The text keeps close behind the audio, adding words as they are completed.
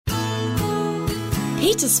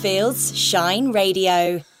Petersfield's Shine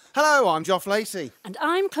Radio. Hello, I'm Geoff Lacey. And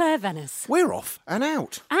I'm Claire Venice. We're off and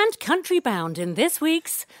out. And country bound in this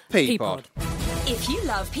week's Peapod. If you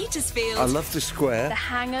love Petersfield, I love the square. The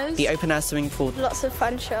hangers. The open air swimming pool. Lots of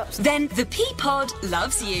fun shops. then the Peapod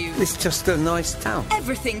loves you. It's just a nice town.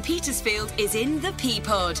 Everything Petersfield is in the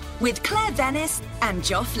Peapod with Claire Venice and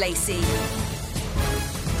Geoff Lacey.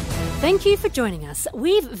 Thank you for joining us.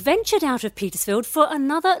 We've ventured out of Petersfield for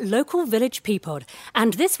another local village Peapod.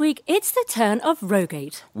 And this week, it's the turn of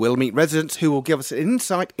Rogate. We'll meet residents who will give us an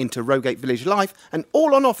insight into Rogate village life, and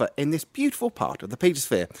all on offer in this beautiful part of the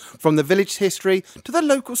Petersphere, from the village history to the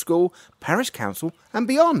local school, parish council and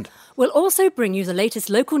beyond. We'll also bring you the latest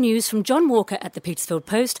local news from John Walker at the Petersfield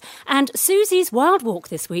Post, and Susie's Wild Walk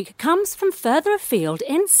this week comes from further afield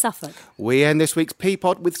in Suffolk. We end this week's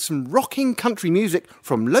Peapod with some rocking country music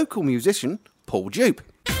from local musician Paul Dupe.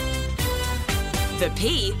 The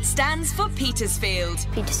P stands for Petersfield.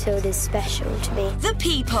 Petersfield is special to me. The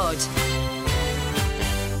Peapod.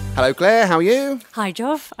 Hello Claire, how are you? Hi,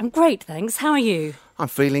 Geoff. I'm great, thanks. How are you? I'm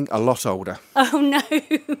feeling a lot older. Oh, no.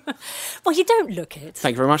 Well, you don't look it.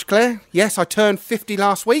 Thank you very much, Claire. Yes, I turned 50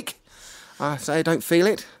 last week. I say I don't feel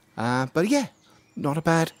it. But yeah, not a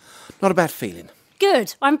bad feeling.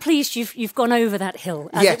 Good. I'm pleased you've gone over that hill,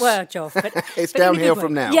 as Yes. it were, Geoff. But, It's but in a downhill good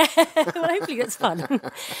from way. now. Yeah, well, hopefully that's fun.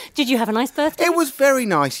 Did you have a nice birthday? It was very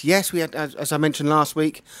nice, yes. We had, as I mentioned last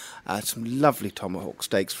week, some lovely tomahawk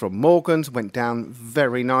steaks from Morgan's. Went down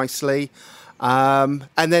very nicely. And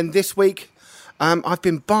then this week, I've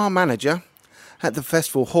been bar manager at the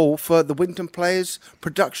festival hall for the Winton Players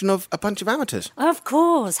production of A Bunch of Amateurs. Of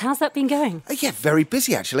course. How's that been going? Yeah, very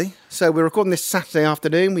busy actually. So we're recording this Saturday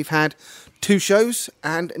afternoon. We've had 2 shows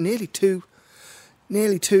and nearly two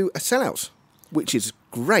sellouts, which is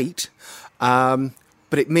great. But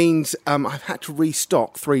it means I've had to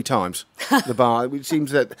restock 3 times the bar. It seems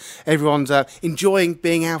that everyone's enjoying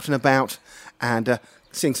being out and about and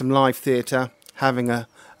seeing some live theatre, having a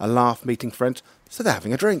laugh, meeting friends. So they're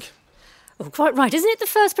having a drink. Oh, quite right. Isn't it the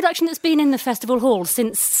first production that's been in the festival hall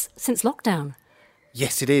since lockdown?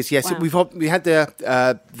 Yes, it is. Yes, Wow. we had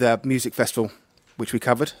the music festival, which we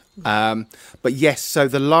covered. But yes, so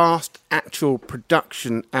the last actual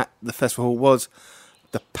production at the festival hall was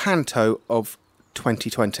the Panto of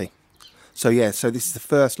 2020. So yeah, so this is the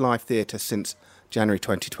first live theatre since January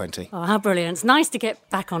 2020. Oh, how brilliant. It's nice to get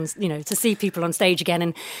back on, to see people on stage again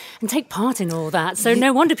and take part in all that. So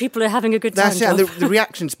no wonder people are having a good time. That's it. And Geoff. the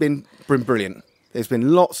reaction's been brilliant. There's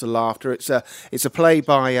been lots of laughter. It's a play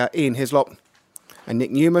by Ian Hislop and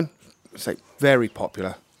Nick Newman. So very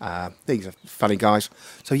popular. These are funny guys.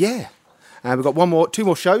 So yeah, we've got 2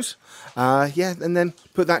 more shows. And then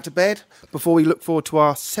put that to bed before we look forward to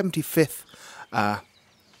our 75th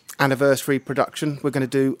anniversary production. We're going to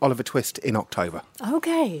do Oliver Twist in October.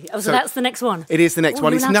 Okay. Oh, so that's the next one. It is the next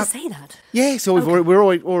one. You're It's allowed not to say that. Yeah, so we're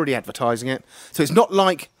already advertising it. So it's not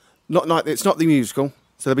like it's not the musical.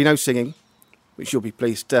 So there'll be no singing, which you'll be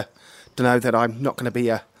pleased to know that I'm not going to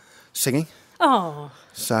be singing. Oh.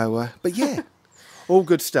 So, but yeah, all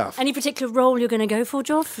good stuff. Any particular role you're going to go for,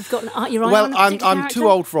 Geoff? You've got your eye Well, on a particular I'm character? too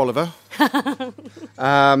old for Oliver.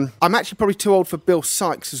 I'm actually probably too old for Bill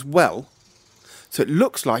Sykes as well. So it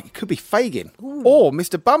looks like it could be Fagin or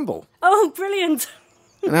Mr. Bumble. Oh, brilliant.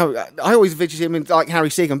 And I always envisage him in, like Harry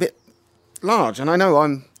Seagan, a bit large. And I know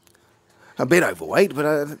I'm a bit overweight, but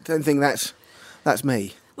I don't think that's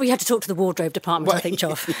me. Well, you had to talk to the wardrobe department, I think,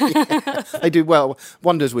 Geoff. They do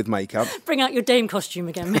wonders with makeup. Bring out your Dame costume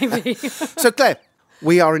again, maybe. So, Claire,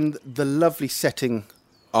 we are in the lovely setting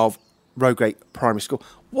of Rogate Primary School.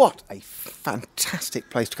 What a fantastic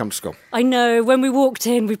place to come to school. I know. When we walked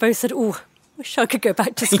in, we both said, oh, wish I could go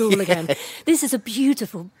back to school again. This is a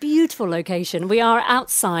beautiful, beautiful location. We are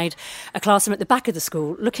outside a classroom at the back of the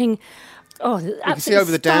school looking, absolutely see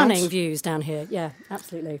over the stunning downs. views down here. Yeah,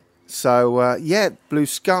 absolutely. So, blue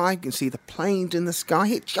sky. You can see the planes in the sky.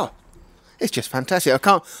 It's just fantastic. I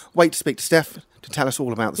can't wait to speak to Steph to tell us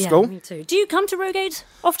all about the school. Yeah, me too. Do you come to Rogate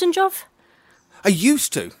often, Geoff? I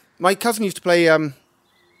used to. My cousin used to play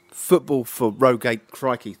football for Rogate,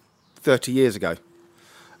 crikey, 30 years ago.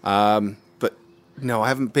 But no, I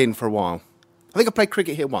haven't been for a while. I think I played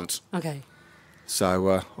cricket here once. Okay.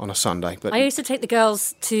 So, on a Sunday. But I used to take the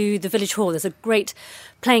girls to the village hall. There's a great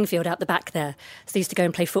playing field out the back there. So they used to go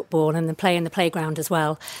and play football and then play in the playground as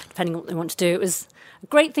well, depending on what they want to do. It was a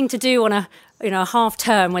great thing to do on a half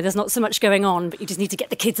term where there's not so much going on, but you just need to get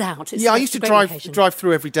the kids out. I used to drive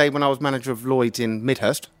through every day when I was manager of Lloyd's in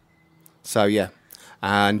Midhurst. So, yeah.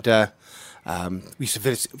 And we used to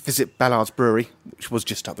visit Ballard's Brewery, which was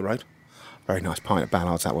just up the road. Very nice pint of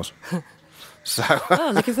Ballard's, that was. So,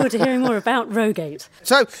 Oh, looking forward to hearing more about Rogate.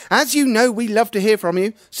 so, as you know, we love to hear from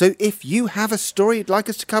you. So if you have a story you'd like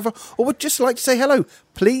us to cover or would just like to say hello,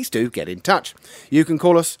 please do get in touch. You can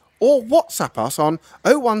call us or WhatsApp us on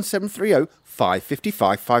 01730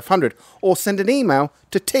 555 500 or send an email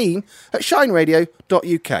to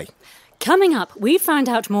team@shineradio.uk. Coming up, we find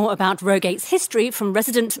out more about Rogate's history from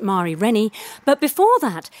resident Mari Rennie. But before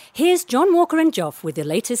that, here's John Walker and Joff with the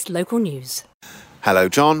latest local news. Hello,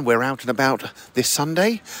 John. We're out and about this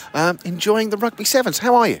Sunday, enjoying the Rugby Sevens.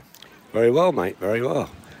 How are you? Very well, mate, very well.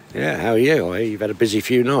 Yeah, how are you? You've had a busy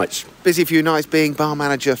few nights. Busy few nights being bar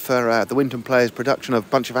manager for the Winton Players production of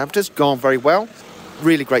Bunch of Amateurs. Gone very well.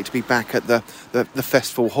 Really great to be back at the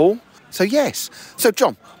Festival Hall. So, yes. So,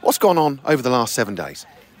 John, what's gone on over the last 7 days?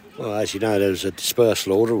 Well, as you know, there was a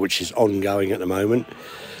dispersal order, which is ongoing at the moment.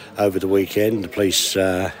 Over the weekend, the police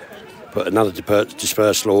put another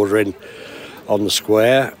dispersal order in on the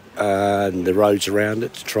square and the roads around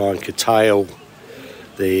it to try and curtail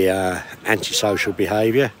the antisocial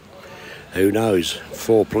behaviour. Who knows?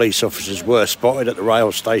 4 police officers were spotted at the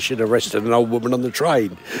rail station arresting an old woman on the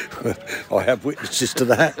train. I have witnesses to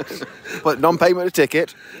that. But non-payment of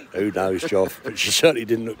ticket. Who knows, Joff? But she certainly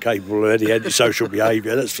didn't look capable of any antisocial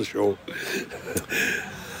behaviour, that's for sure.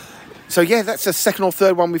 So, yeah, that's the second or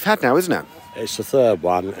third one we've had now, isn't it? It's the third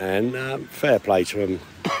one, and fair play to them.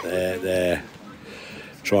 They're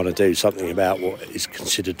trying to do something about what is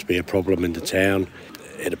considered to be a problem in the town.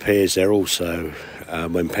 It appears they're also,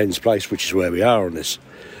 when Penn's Place, which is where we are on this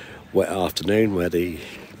wet afternoon, where the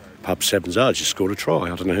pub sevens are, just scored a try.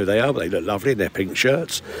 I don't know who they are, but they look lovely in their pink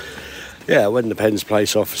shirts. Yeah, when the Penn's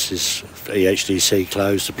Place offices, EHDC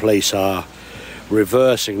closed, the police are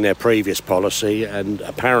reversing their previous policy and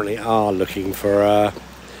apparently are looking for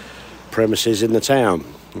premises in the town.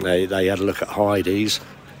 They had a look at Heidi's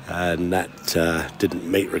and that didn't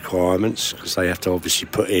meet requirements because they have to obviously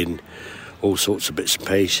put in all sorts of bits and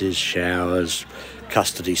pieces, showers,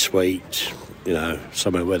 custody suite, you know,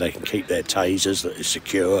 somewhere where they can keep their tasers that is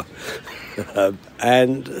secure.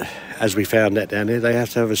 And as we found out down here, they have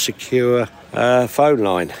to have a secure phone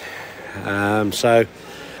line. So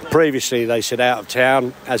previously they said out of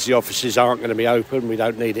town, as the offices aren't going to be open, we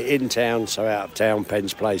don't need it in town, so out of town,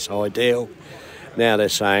 Penn's Place, ideal. Now they're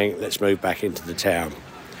saying, let's move back into the town.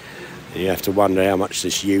 You have to wonder how much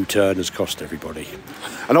this U-turn has cost everybody.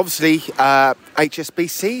 And obviously,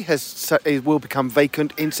 HSBC will become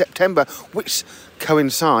vacant in September, which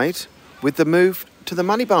coincides with the move to the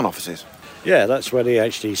Money Barn offices. Yeah, that's when the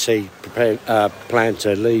HDC plan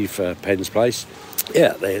to leave Penn's Place.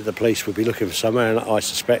 Yeah, the police will be looking for somewhere, and I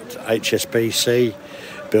suspect HSBC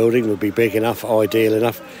building will be big enough, ideal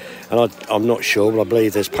enough. And I'm not sure, but I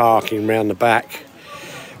believe there's parking round the back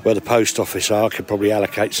where the post office are, could probably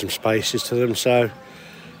allocate some spaces to them. So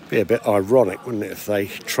it'd be a bit ironic, wouldn't it, if they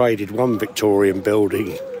traded one Victorian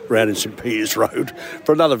building round in St Peter's Road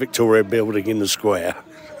for another Victorian building in the square.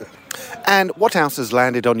 And what else has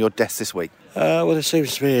landed on your desk this week? Well, there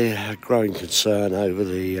seems to be a growing concern over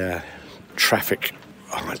the traffic,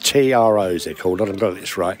 TROs they're called, I don't know if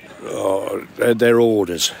it's right. They're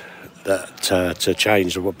orders that to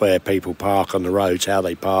change where people park on the roads, how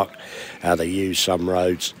they park, how they use some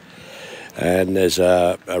roads. And there's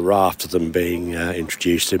a raft of them being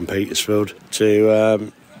introduced in Petersfield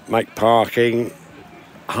to make parking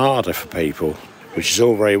harder for people, which is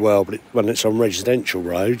all very well, but when it's on residential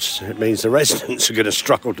roads, it means the residents are going to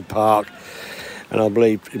struggle to park. And I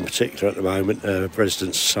believe, in particular at the moment,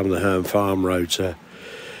 residents of some of the Herne Farm roads are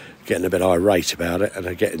getting a bit irate about it and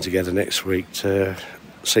are getting together next week to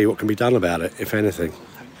see what can be done about it, if anything.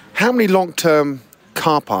 How many long-term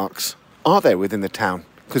car parks are there within the town?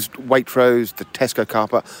 Because Waitrose, the Tesco car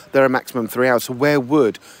park, they're a maximum 3 hours. So where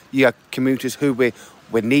would commuters who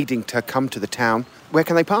we're needing to come to the town, where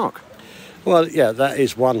can they park? Well, yeah, that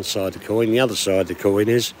is one side of the coin. The other side of the coin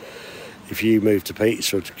is if you move to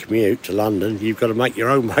Petersfield to commute to London, you've got to make your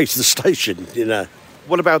own way to the station, you know.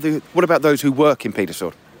 What about those who work in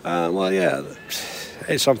Petersfield? Well, yeah,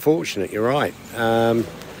 it's unfortunate, you're right.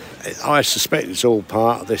 I suspect it's all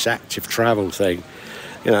part of this active travel thing.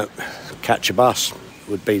 You know, catch a bus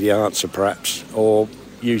would be the answer, perhaps, or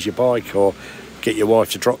use your bike, or get your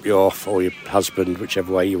wife to drop you off, or your husband,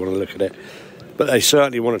 whichever way you want to look at it. But they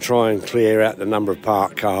certainly want to try and clear out the number of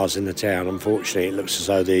parked cars in the town. Unfortunately, it looks as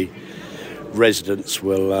though the residents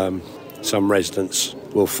will, some residents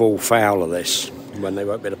will fall foul of this when they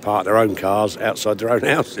won't be able to park their own cars outside their own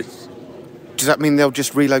houses. Does that mean they'll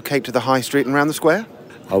just relocate to the high street and around the square?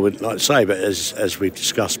 I wouldn't like to say, but as we've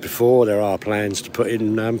discussed before, there are plans to put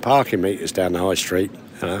in parking meters down the high street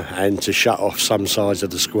and to shut off some sides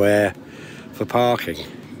of the square for parking.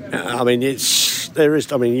 I mean,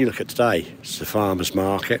 you look at today, it's the farmers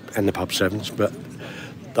market and the pub sevens, but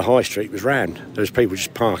the high street was rammed. There was people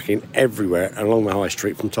just parking everywhere along the high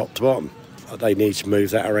street from top to bottom. They need to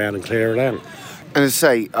move that around and clear it out. And as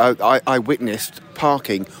I say, I witnessed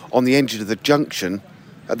parking on the edge of the junction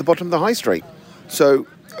at the bottom of the high street. So,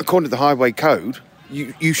 according to the highway code,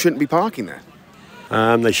 you shouldn't be parking there.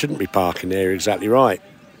 They shouldn't be parking there, exactly right.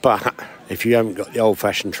 But if you haven't got the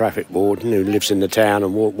old-fashioned traffic warden who lives in the town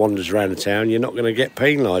and wanders around the town, you're not going to get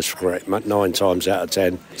penalised for it 9 times out of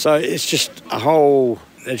 10. So it's just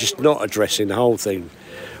they're just not addressing the whole thing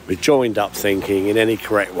with joined-up thinking in any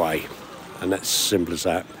correct way. And that's as simple as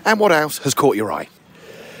that. And what else has caught your eye?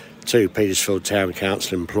 2 Petersfield Town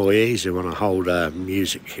Council employees who want to hold a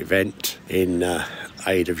music event in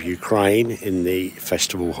aid of Ukraine in the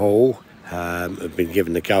festival hall have been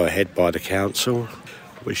given the go-ahead by the council.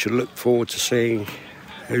 We should look forward to seeing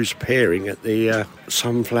who's appearing at the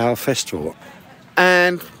Sunflower Festival.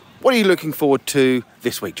 And what are you looking forward to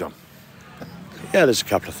this week, John? Yeah, there's a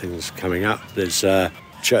couple of things coming up. There's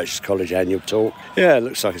Churches College annual talk. Yeah, it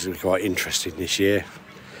looks like it's going to be quite interesting this year.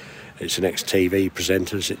 It's an ex-TV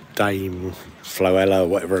presenter, is it Dame Floella, or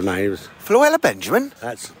whatever her name is? Floella Benjamin?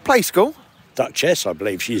 That's Play school? Duchess, I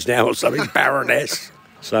believe she's now, or something, Baroness.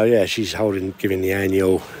 So, yeah, she's giving the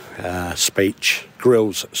annual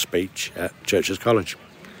grills speech at Churches College.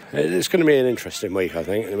 It's going to be an interesting week, I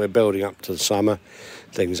think, and we're building up to the summer.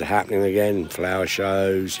 Things are happening again, flower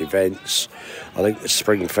shows, events. I think the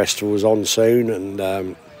Spring Festival is on soon,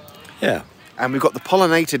 and yeah. And we've got the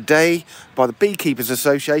Pollinator Day by the Beekeepers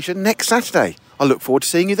Association next Saturday. I look forward to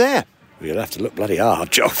seeing you there. Well, you'll have to look bloody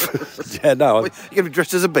hard, Joff. Yeah, no. You're going to be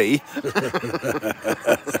dressed as a bee?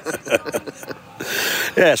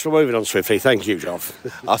 Yes, we're moving on swiftly. Thank you, Joff.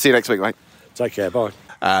 I'll see you next week, mate. Take care, bye.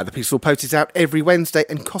 The Peaceful Post is out every Wednesday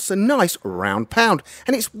and costs a nice round £1,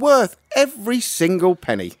 and it's worth every single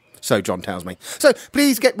penny, so John tells me. So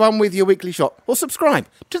please get one with your weekly shop or subscribe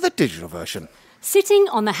to the digital version. Sitting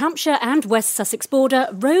on the Hampshire and West Sussex border,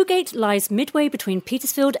 Rowgate lies midway between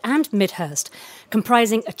Petersfield and Midhurst.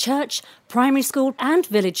 Comprising a church, primary school and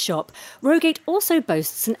village shop, Rowgate also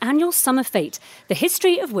boasts an annual summer fete, the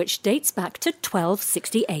history of which dates back to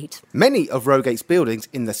 1268. Many of Rowgate's buildings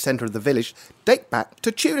in the centre of the village date back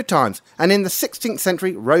to Tudor times, and in the 16th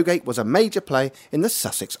century, Rowgate was a major player in the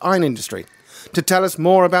Sussex iron industry. To tell us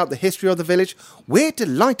more about the history of the village, we're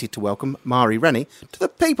delighted to welcome Mari Rennie to the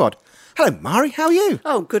Peapod. Hello, Mari, how are you?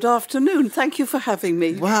 Oh, good afternoon. Thank you for having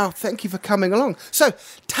me. Wow, thank you for coming along. So,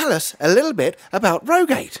 tell us a little bit about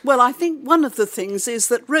Rowgate. Well, I think one of the things is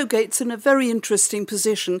that Rowgate's in a very interesting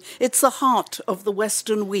position. It's the heart of the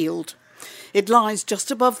Western Weald. It lies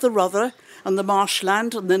just above the Rother and the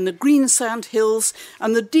marshland, and then the Greensand Hills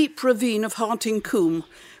and the deep ravine of Harting Combe,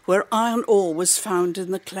 where iron ore was found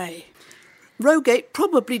in the clay. Rowgate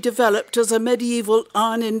probably developed as a medieval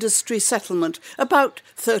iron industry settlement about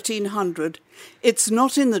 1300. It's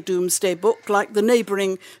not in the Domesday Book like the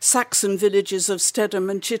neighbouring Saxon villages of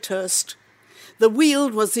Stedham and Chithurst. The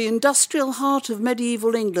Weald was the industrial heart of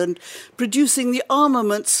medieval England, producing the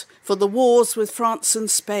armaments for the wars with France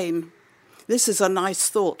and Spain. This is a nice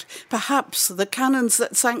thought. Perhaps the cannons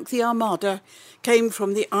that sank the Armada came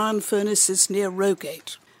from the iron furnaces near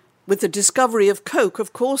Rowgate. With the discovery of coke,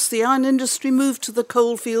 of course, the iron industry moved to the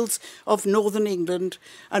coalfields of northern England,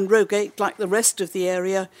 and Rowgate, like the rest of the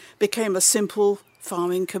area, became a simple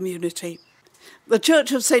farming community. The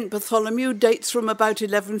Church of St. Bartholomew dates from about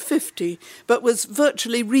 1150, but was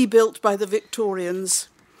virtually rebuilt by the Victorians.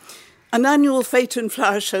 An annual fete and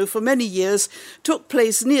flower show for many years took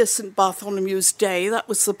place near St. Bartholomew's Day. That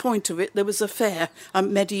was the point of it. There was a fair, a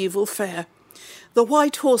medieval fair. The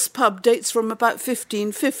White Horse pub dates from about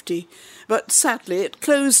 1550, but sadly it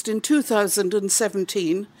closed in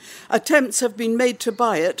 2017. Attempts have been made to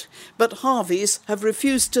buy it, but Harveys have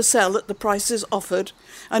refused to sell at the prices offered,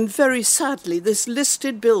 and very sadly this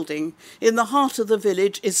listed building in the heart of the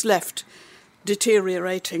village is left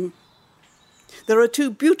deteriorating. There are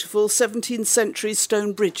 2 beautiful 17th century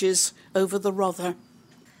stone bridges over the Rother.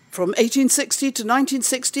 From 1860 to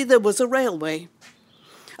 1960 there was a railway.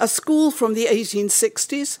 A school from the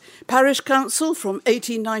 1860s, parish council from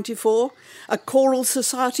 1894, a choral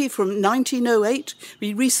society from 1908,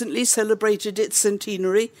 we recently celebrated its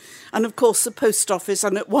centenary, and of course the post office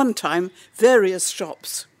and at one time various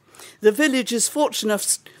shops. The village is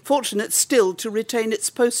fortunate still to retain its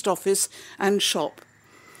post office and shop.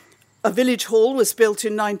 A village hall was built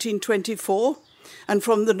in 1924, and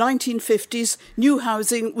from the 1950s new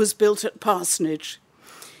housing was built at Parsonage.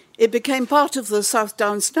 It became part of the South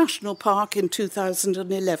Downs National Park in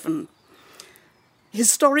 2011.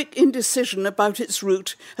 Historic indecision about its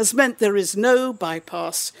route has meant there is no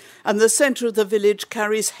bypass, and the centre of the village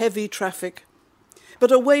carries heavy traffic.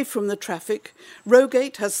 But away from the traffic,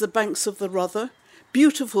 Rogate has the banks of the Rother,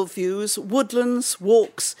 beautiful views, woodlands,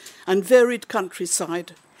 walks, and varied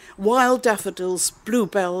countryside, wild daffodils,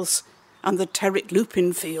 bluebells, and the Terrick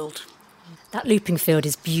Lupin Field. That looping field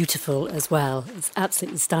is beautiful as well. It's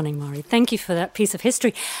absolutely stunning, Mari. Thank you for that piece of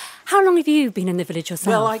history. How long have you been in the village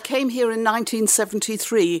yourself? Well, I came here in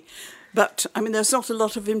 1973, but, there's not a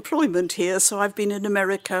lot of employment here, so I've been in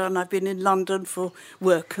America and I've been in London for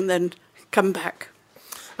work and then come back.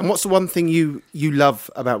 And what's the one thing you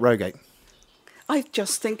love about Rogate? I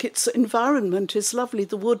just think its environment is lovely,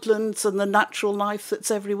 the woodlands and the natural life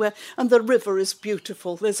that's everywhere, and the river is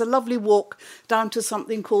beautiful. There's a lovely walk down to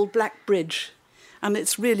something called Black Bridge, and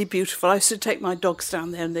it's really beautiful. I used to take my dogs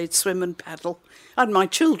down there and they'd swim and paddle, and my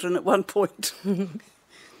children at one point.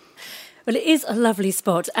 Well, it is a lovely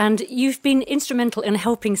spot, and you've been instrumental in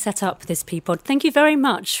helping set up this Peapod. Thank you very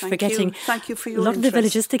much for getting Thank you for your a lot interest. of the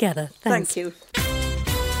villagers together. Thanks. Thank you.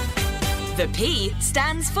 The P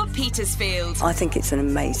stands for Petersfield. I think it's an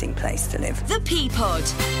amazing place to live. The Peapod.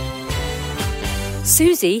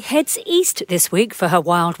 Susie heads east this week for her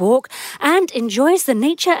wild walk and enjoys the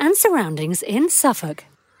nature and surroundings in Suffolk.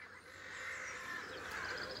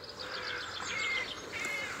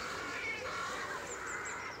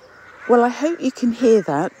 Well, I hope you can hear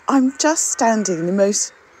that. I'm just standing in the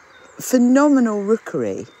most phenomenal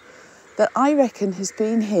rookery that I reckon has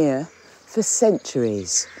been here for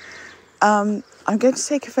centuries. I'm going to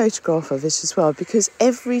take a photograph of it as well because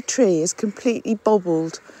every tree is completely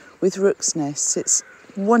bobbled with rooks' nests. It's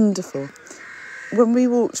wonderful. When we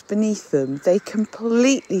walked beneath them, they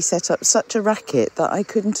completely set up such a racket that I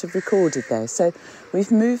couldn't have recorded there. So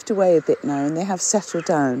we've moved away a bit now and they have settled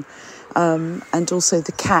down. And also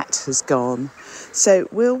the cat has gone. So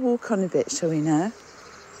we'll walk on a bit, shall we now?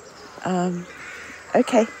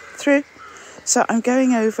 Okay, through. So I'm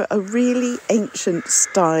going over a really ancient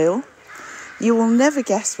style. You will never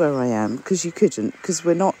guess where I am, because you couldn't, because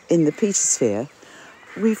we're not in the Petersphere.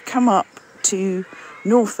 We've come up to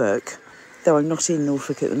Norfolk, though I'm not in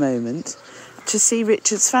Norfolk at the moment, to see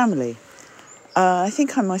Richard's family. I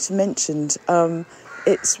think I might have mentioned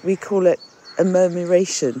we call it a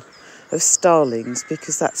murmuration of starlings,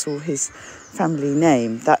 because that's all his family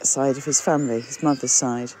name, that side of his family, his mother's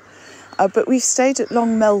side. But we've stayed at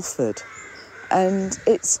Long Melford, and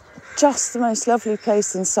it's just the most lovely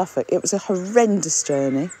place in Suffolk. It was a horrendous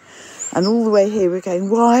journey, and all the way here we're going,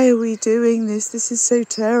 why are we doing this? This is so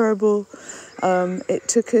terrible. It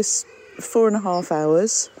took us 4.5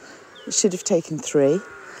 hours. It should have taken 3.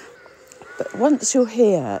 But once you're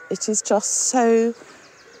here, it is just so,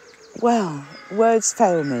 well, words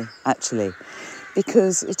fail me, actually,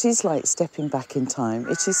 because it is like stepping back in time.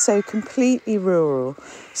 It is so completely rural,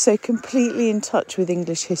 so completely in touch with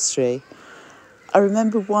English history. I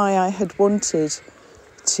remember why I had wanted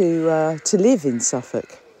to live in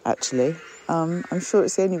Suffolk, actually. I'm sure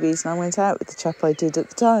it's the only reason I went out with the chap I did at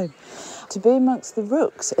the time. To be amongst the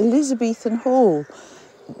rooks, Elizabethan Hall,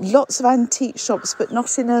 lots of antique shops, but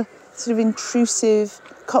not in a sort of intrusive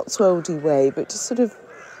Cotswoldy way, but just sort of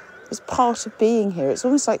as part of being here. It's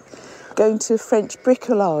almost like going to French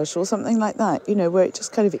bricolage or something like that, you know, where it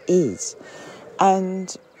just kind of is.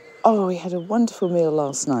 And, we had a wonderful meal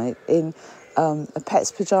last night in a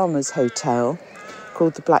Pet's Pyjamas hotel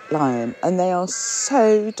called the Black Lion, and they are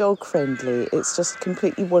so dog friendly. It's just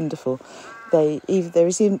completely wonderful. There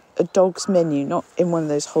is a dog's menu, not in one of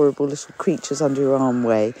those horrible little creatures under your arm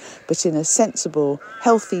way, but in a sensible,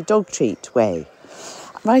 healthy dog treat way.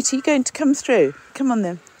 Right, are you going to come through? Come on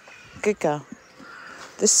then. Good girl.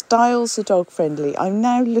 The styles are dog friendly. I'm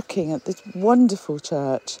now looking at this wonderful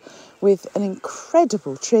church with an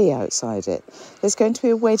incredible tree outside it. There's going to be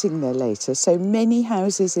a wedding there later, so many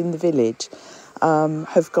houses in the village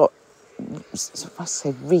have got, I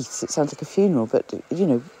say wreaths, it sounds like a funeral, but, you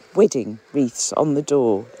know, wedding wreaths on the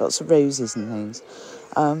door, lots of roses and things.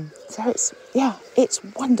 So it's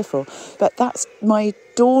wonderful. But that's my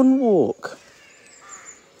dawn walk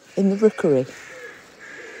in the rookery.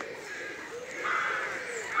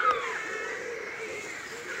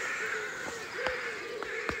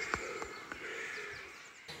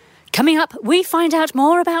 Coming up, we find out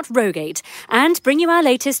more about Rogate and bring you our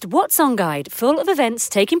latest What's On guide, full of events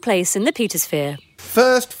taking place in the Petersphere.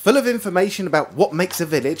 First, full of information about what makes a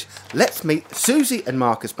village, let's meet Susie and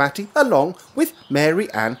Marcus Batty along with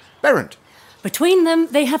Mary Ann Berrant. Between them,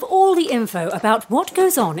 they have all the info about what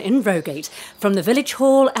goes on in Rogate, from the village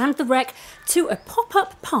hall and the wreck to a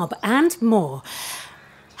pop-up pub and more.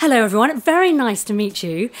 Hello, everyone. Very nice to meet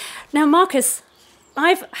you. Now, Marcus,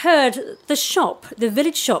 I've heard the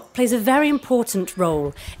village shop, plays a very important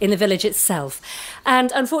role in the village itself.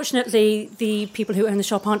 And unfortunately, the people who own the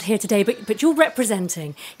shop aren't here today, but you're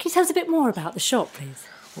representing. Can you tell us a bit more about the shop, please?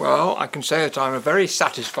 Well, I can say that I'm a very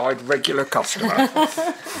satisfied regular customer.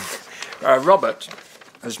 Robert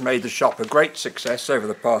has made the shop a great success over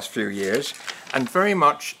the past few years, and very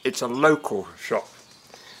much it's a local shop.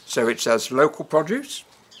 So it sells local produce.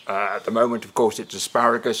 At the moment, of course, it's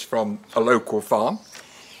asparagus from a local farm.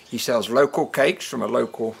 He sells local cakes from a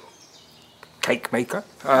local cake maker.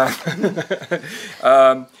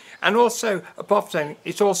 And also, apart from saying,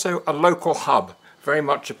 it's also a local hub, very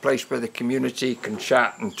much a place where the community can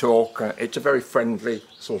chat and talk. It's a very friendly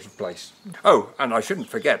sort of place. Oh, and I shouldn't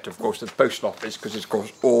forget, of course, the post office, because it's, of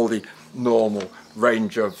course, all the normal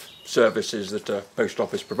range of services that a post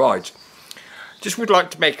office provides. Just would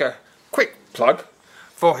like to make a quick plug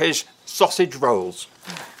for his sausage rolls,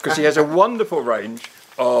 because he has a wonderful range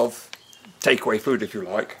of takeaway food, if you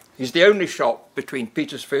like. He's the only shop between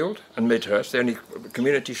Petersfield and Midhurst, the only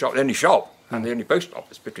community shop, the only shop and the only post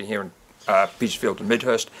office between here and Petersfield and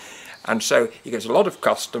Midhurst. And so he gets a lot of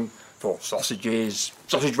custom for sausages,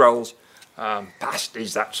 sausage rolls,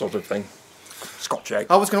 pasties, that sort of thing. Scotch egg.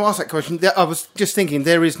 I was going to ask that question. I was just thinking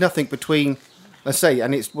there is nothing between, let's say,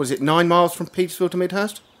 and was it 9 miles from Petersfield to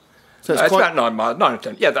Midhurst? So it's about 9 miles, 9 or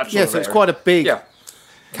 10. Yeah, that's so it's quite a big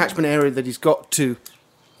catchment area that he's got to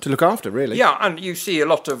look after, really. Yeah, and you see a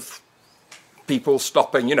lot of people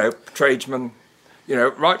stopping, tradesmen,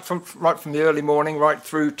 right from the early morning right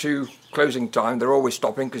through to closing time. They're always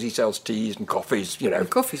stopping because he sells teas and coffees, The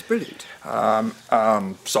coffee's brilliant.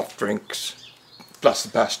 Soft drinks, plus the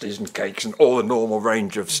pasties and cakes and all the normal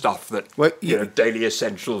range of stuff that, daily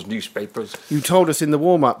essentials, newspapers. You told us in the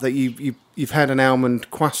warm-up that you've had an almond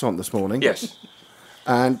croissant this morning. Yes.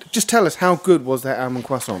 And just tell us, how good was that almond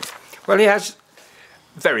croissant? Well, he has...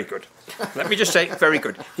 Very good. Let me just say, very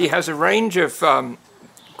good. He has a range of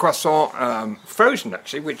croissant, frozen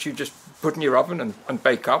actually, which you just put in your oven and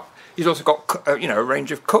bake up. He's also got, a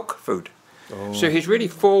range of cook food. Oh. So he's really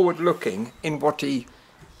forward-looking in what he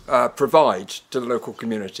provides to the local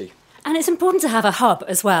community. And it's important to have a hub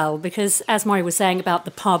as well, because as Maury was saying about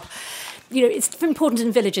the pub, it's important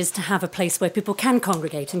in villages to have a place where people can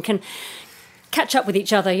congregate and can catch up with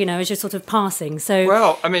each other, as you're sort of passing. So,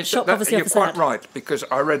 well, I mean, shop you're quite right, because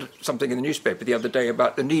I read something in the newspaper the other day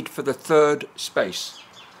about the need for the third space.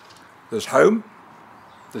 There's home,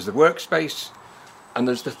 there's the workspace, and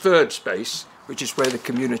there's the third space, which is where the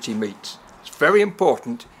community meets. It's very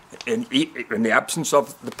important in the absence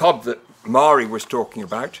of the pub that Mari was talking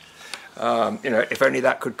about. If only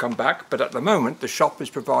that could come back. But at the moment, the shop is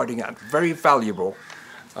providing a very valuable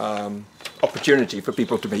opportunity for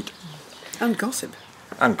people to meet. And gossip.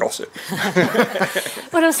 And gossip.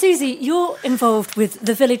 Well, now, Susie, you're involved with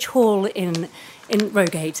the village hall in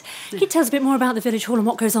Rogate. Can you tell us a bit more about the village hall and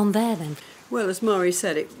what goes on there, then? Well, as Maury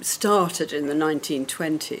said, it started in the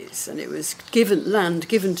 1920s, and it was land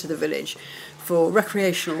given to the village for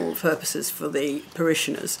recreational purposes for the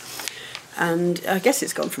parishioners. And I guess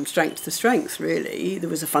it's gone from strength to strength, really. There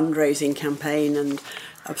was a fundraising campaign and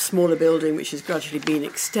a smaller building which has gradually been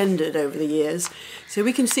extended over the years. So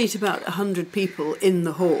we can seat about 100 people in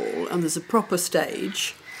the hall, and there's a proper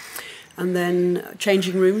stage, and then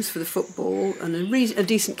changing rooms for the football, and a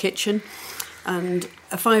decent kitchen, and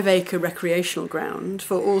a 5-acre recreational ground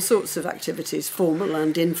for all sorts of activities, formal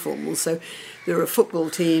and informal. So there are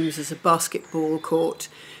football teams, there's a basketball court,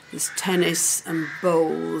 there's tennis and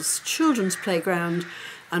bowls, children's playground,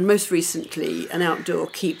 and most recently an outdoor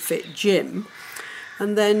Keep Fit gym.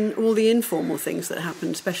 And then all the informal things that happen,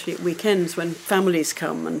 especially at weekends when families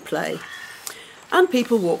come and play. And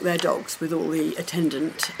people walk their dogs with all the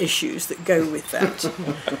attendant issues that go with that.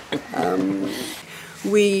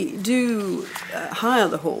 We do hire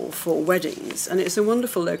the hall for weddings, and it's a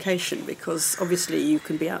wonderful location because obviously you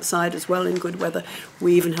can be outside as well in good weather.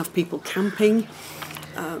 We even have people camping.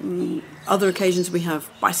 Other occasions we have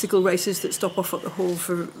bicycle races that stop off at the hall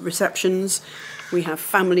for receptions. We have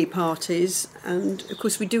family parties, and of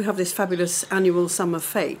course we do have this fabulous annual summer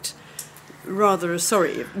fete. A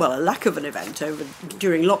lack of an event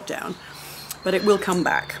during lockdown, but it will come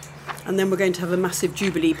back. And then we're going to have a massive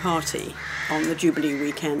Jubilee party on the Jubilee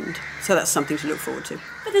weekend. So that's something to look forward to.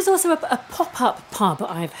 But there's also a pop-up pub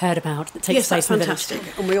I've heard about that takes place in the village. Yes, that's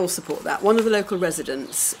fantastic, and we all support that. One of the local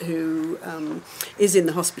residents who is in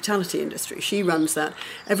the hospitality industry, she runs that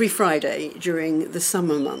every Friday during the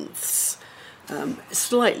summer months,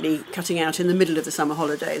 slightly cutting out in the middle of the summer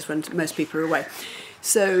holidays when most people are away.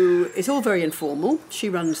 So it's all very informal. She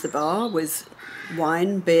runs the bar with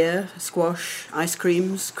wine, beer, squash, ice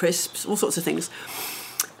creams, crisps, all sorts of things.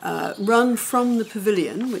 Run from the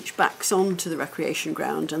pavilion, which backs onto the recreation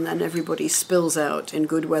ground, and then everybody spills out in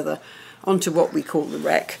good weather onto what we call the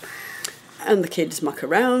rec. And the kids muck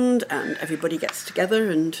around, and everybody gets together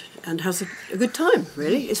and has a good time,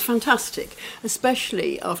 really. It's fantastic,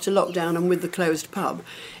 especially after lockdown and with the closed pub.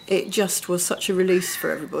 It just was such a release for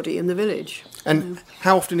everybody in the village. And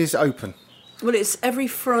how often is it open? Well, it's every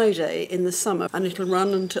Friday in the summer, and it'll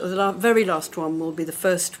run until the very last one will be the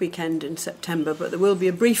first weekend in September, but there will be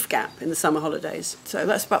a brief gap in the summer holidays. So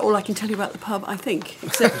that's about all I can tell you about the pub, I think,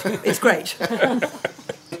 except it's great.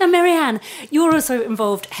 Now, Marianne, you're also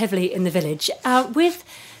involved heavily in the village with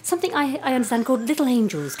something I understand called Little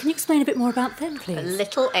Angels. Can you explain a bit more about them, please?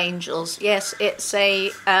 Little Angels, yes. It's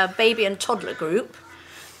a baby and toddler group,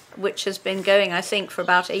 which has been going, I think, for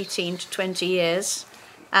about 18 to 20 years.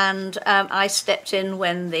 And I stepped in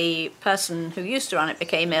when the person who used to run it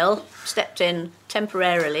became ill, stepped in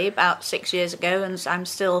temporarily about 6 years ago, and I'm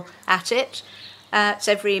still at it. It's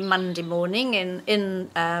every Monday morning in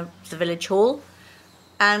the village hall,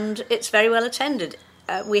 and it's very well attended.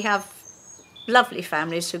 We have lovely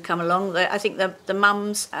families who come along. I think the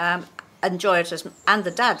mums enjoy it, and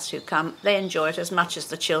the dads who come, they enjoy it as much as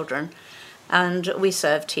the children. And we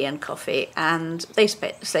serve tea and coffee, and they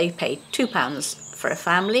pay £2 for a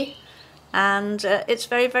family, and it's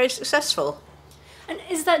very, very successful. And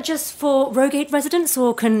is that just for Rogate residents,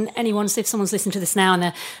 or can anyone, so if someone's listening to this now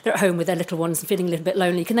and they're at home with their little ones and feeling a little bit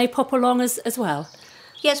lonely, can they pop along as well?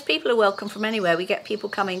 Yes, people are welcome from anywhere. We get people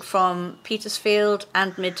coming from Petersfield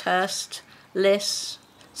and Midhurst, Liss,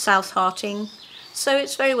 South Harting, so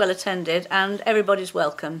it's very well attended and everybody's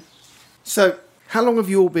welcome. So, how long have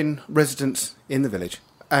you all been residents in the village?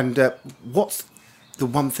 And what's the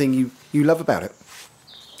one thing you love about it?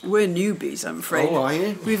 We're newbies, I'm afraid. Oh, are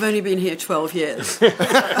you? We've only been here 12 years.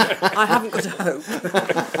 I haven't got a hope,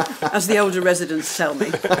 as the older residents tell me.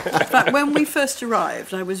 In fact, when we first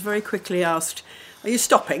arrived, I was very quickly asked, "Are you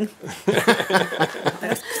stopping?"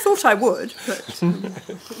 I thought I would, but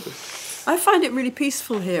I find it really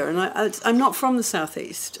peaceful here, and I'm not from the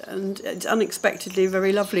southeast, and it's unexpectedly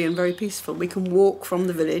very lovely and very peaceful. We can walk from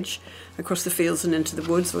the village across the fields and into the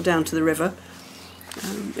woods or down to the river.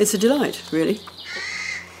 It's a delight, really.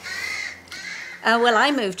 Well, I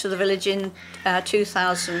moved to the village in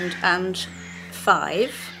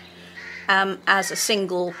 2005 as a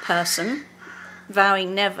single person,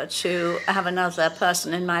 vowing never to have another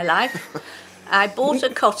person in my life. I bought a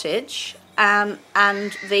cottage, and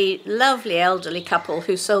the lovely elderly couple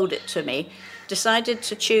who sold it to me decided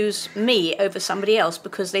to choose me over somebody else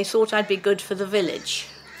because they thought I'd be good for the village.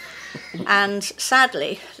 And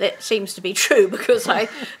sadly, it seems to be true because I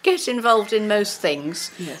get involved in most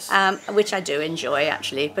things, yes. Which I do enjoy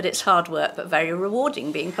actually, but it's hard work but very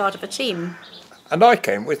rewarding being part of a team. And I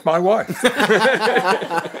came with my wife.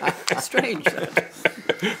 Strange.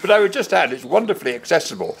 But I would just add, it's wonderfully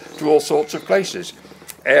accessible to all sorts of places.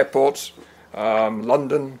 Airports,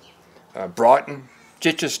 London, Brighton,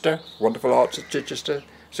 Chichester, wonderful arts at Chichester.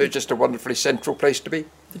 So it's just a wonderfully central place to be.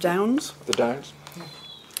 The Downs? The Downs.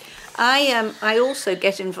 I also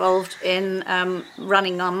get involved in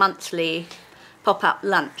running our monthly pop-up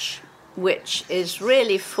lunch, which is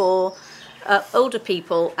really for older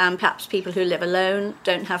people and perhaps people who live alone,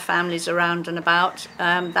 don't have families around and about.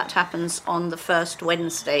 That happens on the first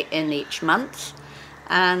Wednesday in each month.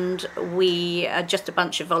 And we, just a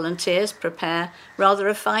bunch of volunteers, prepare rather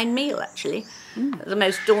a fine meal, actually. The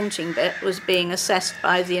most daunting bit was being assessed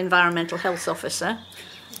by the environmental health officer.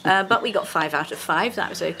 But we got 5 out of 5, that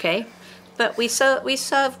was okay. But we serve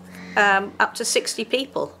up to 60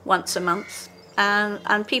 people once a month,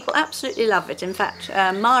 and people absolutely love it. In fact,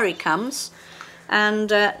 Mari comes,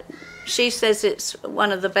 and she says it's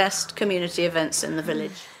one of the best community events in the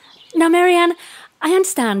village. Now, Marianne, I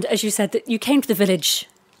understand, as you said, that you came to the village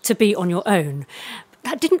to be on your own.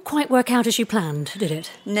 That didn't quite work out as you planned, did it?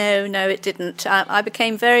 No, it didn't. I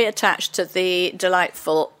became very attached to the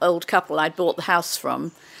delightful old couple I'd bought the house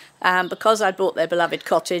from. Because I bought their beloved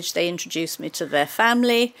cottage, they introduced me to their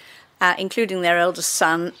family, including their eldest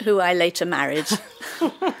son, who I later married.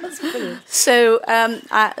 That's brilliant. So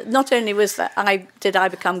not only did I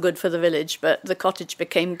become good for the village, but the cottage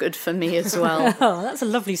became good for me as well. Oh, that's a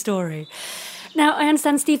lovely story. Now, I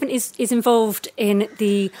understand Stephen is involved in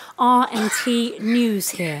the R&T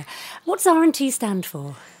news here. What's R&T stand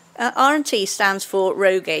for? R&T stands for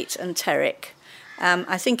Rogate and Terrick.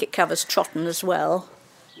 I think it covers Trotton as well.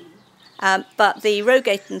 But the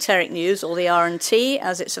Rogate and Terrick News, or the R&T,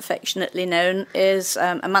 as it's affectionately known, is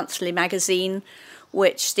a monthly magazine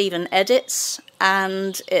which Stephen edits,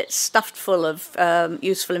 and it's stuffed full of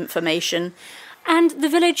useful information. And the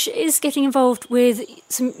village is getting involved with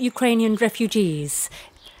some Ukrainian refugees.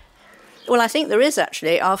 Well, I think there is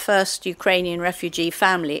actually our first Ukrainian refugee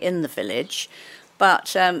family in the village.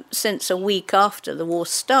 But since a week after the war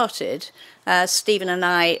started, Stephen and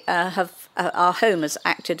I our home has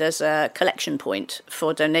acted as a collection point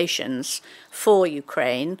for donations for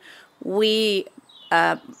Ukraine. We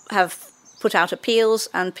have put out appeals,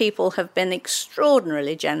 and people have been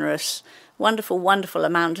extraordinarily generous. Wonderful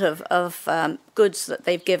amount of goods that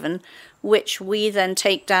they've given, which we then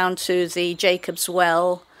take down to the Jacob's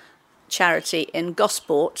Well charity in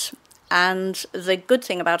Gosport. And the good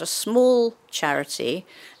thing about a small charity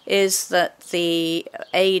is that the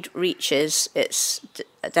aid reaches its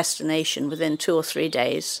destination within 2 or 3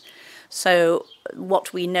 days. So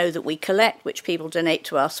what we know that we collect, which people donate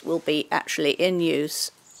to us, will be actually in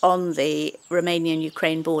use on the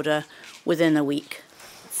Romanian-Ukraine border within a week.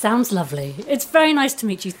 Sounds lovely. It's very nice to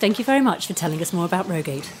meet you. Thank you very much for telling us more about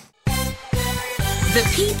Rogate. The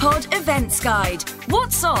Peapod Events Guide.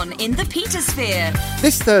 What's on in the Petersphere?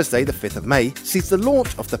 This Thursday, the 5th of May, sees the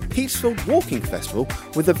launch of the Petersfield Walking Festival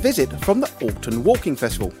with a visit from the Alton Walking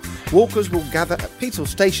Festival. Walkers will gather at Petersfield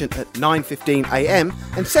Station at 9:15am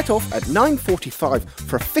and set off at 9:45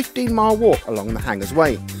 for a 15-mile walk along the Hangers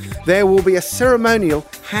Way. There will be a ceremonial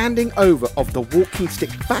handing over of the walking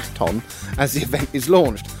stick baton as the event is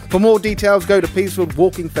launched. For more details, go to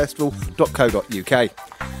petersfieldwalkingfestival.co.uk.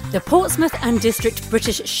 The Portsmouth and District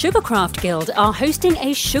British Sugarcraft Guild are hosting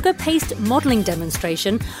a sugar paste modelling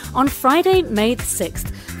demonstration on Friday, May the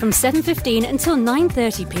 6th from 7:15 until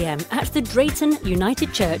 9:30pm at the Drayton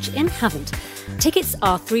United Church in Havant. Tickets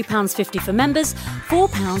are £3.50 for members,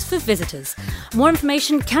 £4 for visitors. More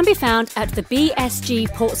information can be found at the BSG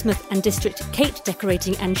Portsmouth and District Cake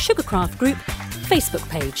Decorating and Sugarcraft Group Facebook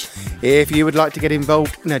page. If you would like to get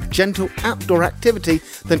involved in a gentle outdoor activity,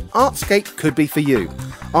 then Artscape could be for you.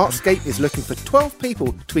 Artscape is looking for 12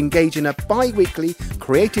 people to engage in a bi-weekly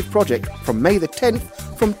creative project from May the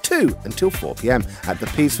 10th from 2 until 4pm at the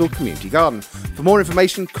Petersfield Community Garden. For more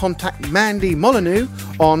information, contact Mandy Molyneux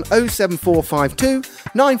on 07452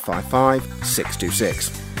 955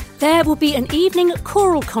 626. There will be an evening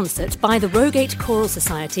choral concert by the Rogate Choral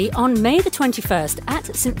Society on May the 21st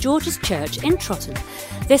at St George's Church in Trotton.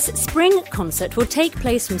 This spring concert will take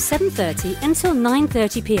place from 7:30 until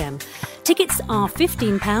 9:30pm. Tickets are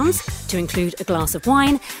 £15 to include a glass of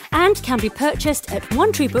wine and can be purchased at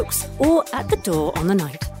One Tree Books or at the door on the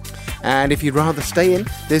night. And if you'd rather stay in,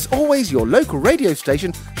 there's always your local radio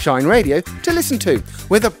station, Shine Radio, to listen to.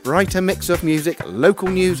 With a brighter mix of music, local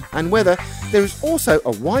news and weather, there is also a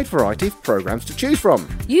wide variety of programmes to choose from.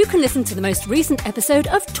 You can listen to the most recent episode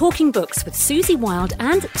of Talking Books with Susie Wilde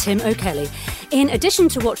and Tim O'Kelly. In addition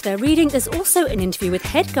to what they're reading, there's also an interview with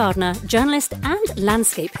head gardener, journalist and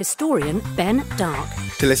landscape historian Ben Dark.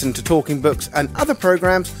 To listen to Talking Books and other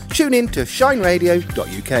programmes, tune in to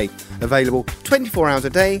shineradio.uk. Available 24 hours a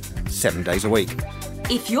day, 7 days a week.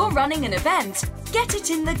 If you're running an event, get it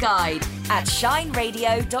in the guide at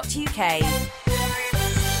shineradio.uk.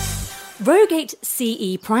 Rogate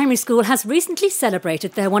CE Primary School has recently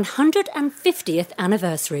celebrated their 150th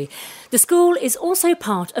anniversary. The school is also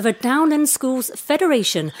part of a Downland Schools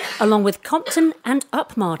Federation, along with Compton and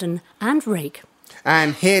Upmarden and Rake.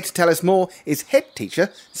 And here to tell us more is head teacher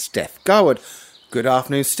Steph Garwood. Good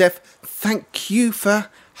afternoon, Steph. Thank you for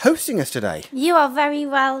hosting us today. You are very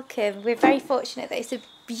welcome. We're very fortunate that it's a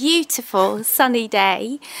beautiful sunny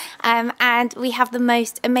day and we have the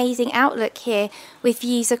most amazing outlook here with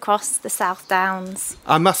views across the South Downs.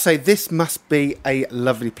 I must say this must be a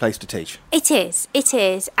lovely place to teach. It is,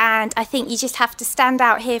 and I think you just have to stand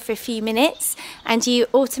out here for a few minutes and you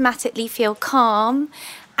automatically feel calm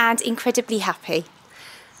and incredibly happy.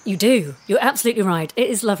 You do. You're absolutely right. It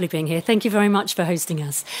is lovely being here. Thank you very much for hosting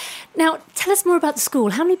us. Now, tell us more about the school.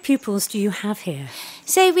 How many pupils do you have here?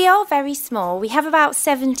 So we are very small. We have about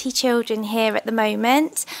 70 children here at the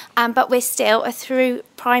moment, but we're still a through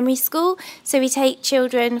primary school. So we take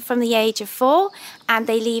children from the age of 4 and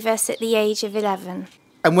they leave us at the age of 11.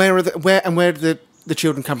 And where do the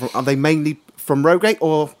children come from? Are they mainly from Rogate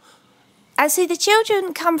or? So the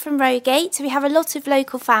children come from Rogate, so we have a lot of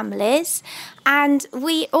local families, and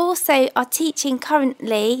we also are teaching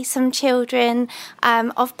currently some children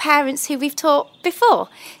of parents who we've taught before.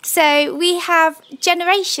 So we have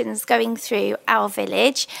generations going through our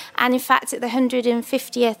village, and in fact at the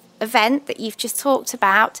 150th event that you've just talked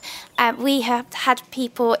about, we have had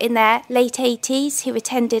people in their late 80s who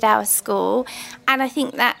attended our school, and I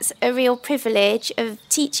think that's a real privilege of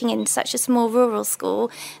teaching in such a small rural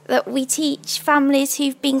school, that we teach families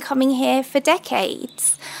who've been coming here for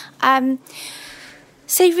decades.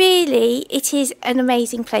 So really, it is an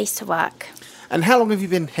amazing place to work. And how long have you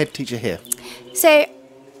been head teacher here? So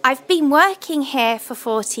I've been working here for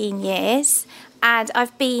 14 years, and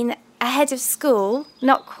I've been a head of school,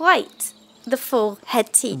 not quite the full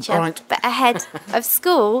head teacher, right. but a head of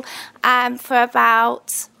school for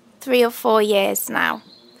about 3 or 4 years now.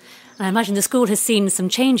 I imagine the school has seen some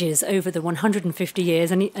changes over the 150 years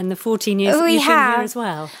and the 14 years that you've been here as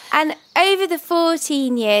well. And over the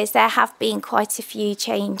 14 years, there have been quite a few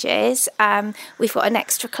changes. We've got an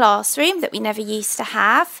extra classroom that we never used to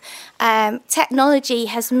have. Technology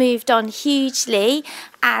has moved on hugely,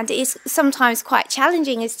 and it's sometimes quite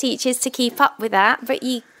challenging as teachers to keep up with that, but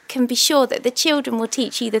you can be sure that the children will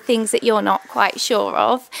teach you the things that you're not quite sure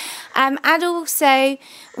of. And also,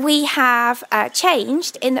 we have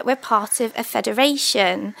changed in that we're part of a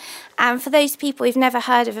federation. And for those people who've never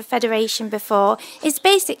heard of a federation before, it's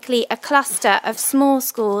basically a cluster of small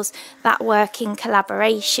schools that work in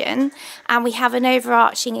collaboration. And we have an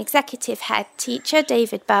overarching executive head teacher,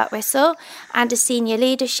 David Birtwistle, and a senior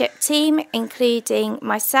leadership team, including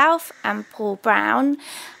myself and Paul Brown,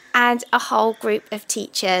 and a whole group of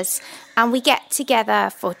teachers. And we get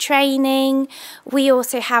together for training. We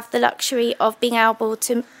also have the luxury of being able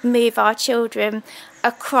to move our children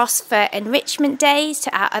across for enrichment days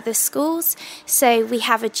to our other schools. So we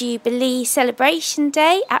have a Jubilee celebration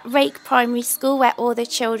day at Rake Primary School, where all the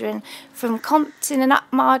children from Compton and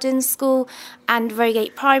Upmarden School and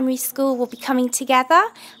Rogate Primary School will be coming together.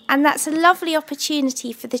 And that's a lovely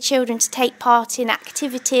opportunity for the children to take part in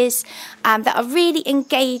activities that are really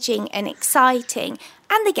engaging and exciting.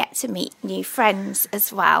 And they get to meet new friends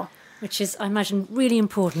as well. Which is, I imagine, really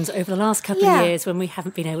important over the last couple of years when we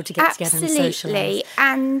haven't been able to get together and socialise. Absolutely.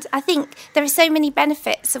 And I think there are so many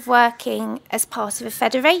benefits of working as part of a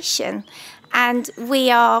federation. And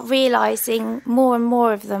we are realising more and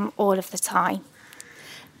more of them all of the time.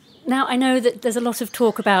 Now, I know that there's a lot of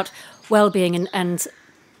talk about well-being and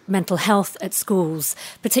mental health at schools,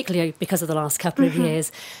 particularly because of the last couple of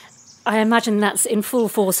years. I imagine that's in full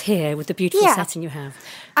force here with the beautiful setting you have.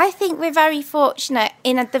 I think we're very fortunate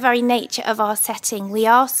in the very nature of our setting. We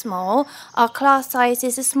are small, our class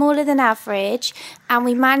sizes are smaller than average, and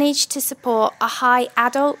we manage to support a high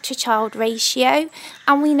adult to child ratio,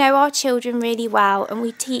 and we know our children really well, and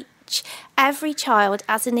we teach every child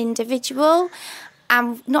as an individual.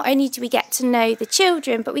 And not only do we get to know the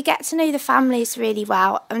children, but we get to know the families really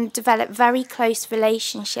well and develop very close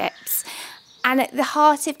relationships. And at the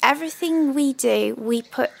heart of everything we do, we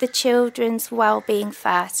put the children's well-being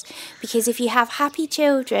first. Because if you have happy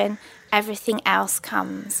children, everything else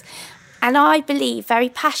comes. And I believe very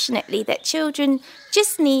passionately that children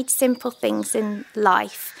just need simple things in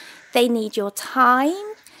life. They need your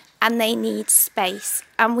time and they need space.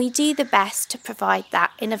 And we do the best to provide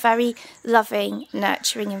that in a very loving,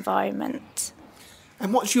 nurturing environment.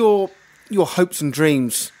 And what's your hopes and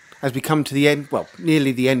dreams as we come to the end, well,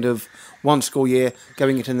 nearly the end of one school year,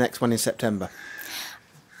 going into the next one in September?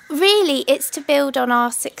 Really, it's to build on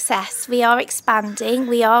our success. We are expanding,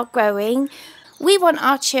 we are growing. We want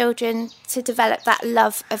our children to develop that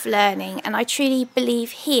love of learning, and I truly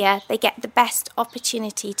believe here they get the best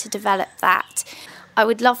opportunity to develop that. I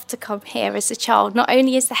would love to come here as a child, not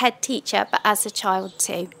only as the head teacher, but as a child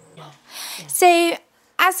too. So,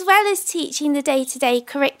 as well as teaching the day-to-day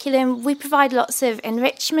curriculum, we provide lots of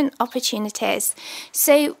enrichment opportunities.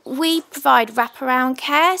 So we provide wraparound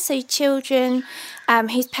care, so children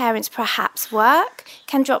whose parents perhaps work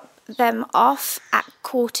can drop them off at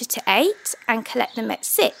 7:45 and collect them at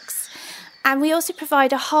 6. And we also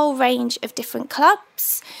provide a whole range of different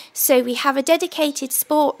clubs. So we have a dedicated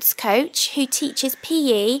sports coach who teaches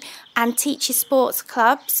PE and teaches sports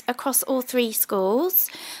clubs across all 3 schools.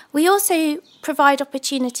 We also provide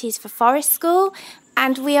opportunities for Forest School,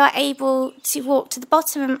 and we are able to walk to the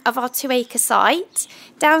bottom of our 2-acre site,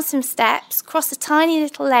 down some steps, cross a tiny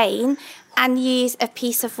little lane and use a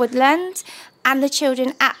piece of woodland. And the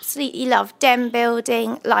children absolutely love den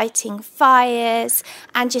building, lighting fires,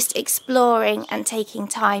 and just exploring and taking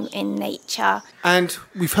time in nature. And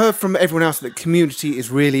we've heard from everyone else that community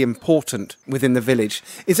is really important within the village.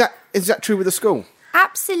 Is that true with the school?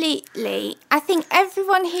 Absolutely. I think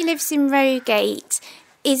everyone who lives in Rogate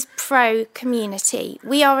is pro-community.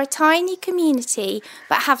 We are a tiny community,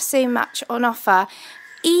 but have so much on offer.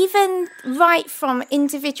 even right from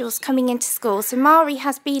individuals coming into school. So Mari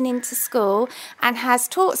has been into school and has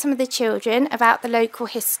taught some of the children about the local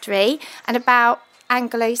history and about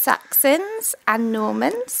Anglo-Saxons and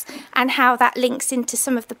Normans and how that links into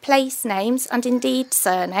some of the place names and indeed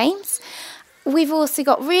surnames. We've also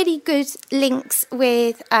got really good links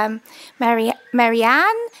with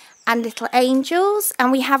Marianne and Little Angels,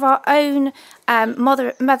 and we have our own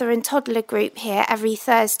mother and toddler group here every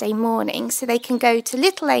Thursday morning, so they can go to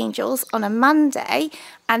Little Angels on a Monday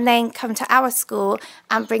and then come to our school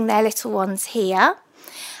and bring their little ones here.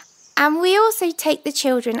 And we also take the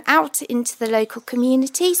children out into the local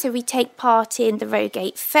community, so we take part in the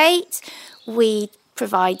Rogate Fete, we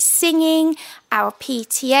provide singing, our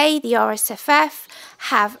PTA, the RSFF,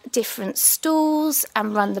 have different stalls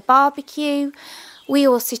and run the barbecue. We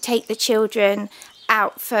also take the children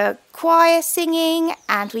out for choir singing,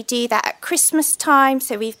 and we do that at Christmas time.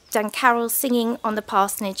 So we've done carol singing on the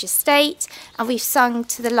Parsonage Estate, and we've sung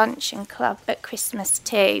to the Luncheon Club at Christmas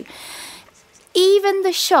too. Even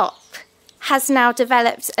the shop has now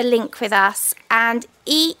developed a link with us, and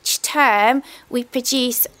each term we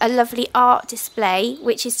produce a lovely art display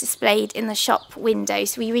which is displayed in the shop window.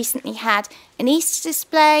 So we recently had an Easter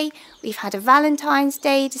display, we've had a Valentine's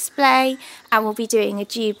Day display, and we'll be doing a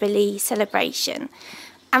Jubilee celebration.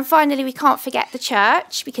 And finally, we can't forget the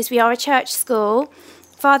church, because we are a church school.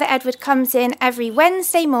 Father Edward comes in every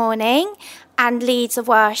Wednesday morning and leads a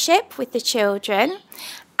worship with the children.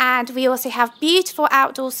 And we also have beautiful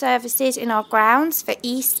outdoor services in our grounds for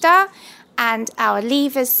Easter and our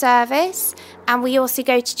Leavers service. And we also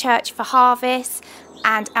go to church for harvest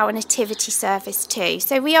and our nativity service too.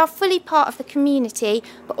 So we are fully part of the community,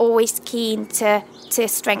 but always keen to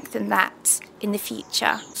strengthen that in the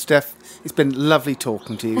future. Steph, it's been lovely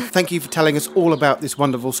talking to you. Thank you for telling us all about this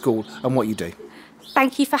wonderful school and what you do.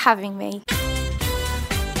 Thank you for having me.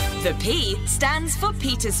 The P stands for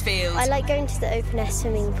Petersfield. I like going to the open air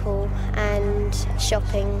swimming pool and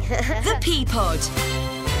shopping. The P-Pod.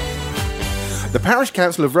 The Parish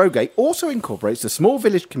Council of Rogate also incorporates the small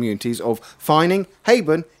village communities of Fining,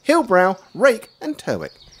 Hayburn, Hillbrow, Rake and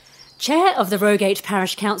Terwick. Chair of the Rogate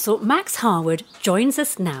Parish Council, Max Harwood, joins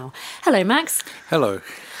us now. Hello, Max. Hello.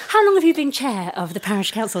 How long have you been chair of the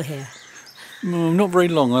Parish Council here? Not very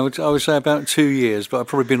long. I would say about 2 years, but I've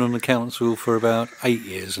probably been on the council for about 8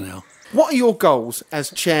 years now. What are your goals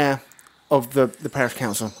as chair of the Parish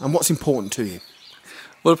Council, and what's important to you?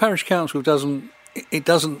 Well, the Parish Council doesn't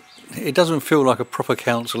feel like a proper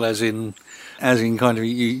council as in kind of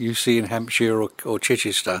you see in Hampshire or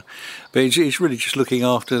Chichester, but it's really just looking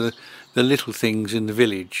after the little things in the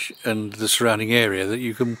village and the surrounding area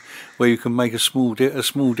where you can make a small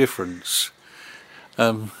difference.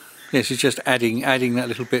 Yes, it's just adding that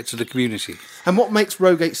little bit to the community. And what makes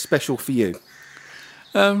Rogate special for you?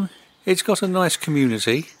 It's got a nice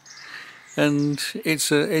community, and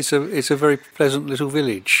it's a very pleasant little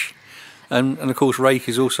village, and of course Rake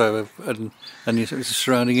is also and the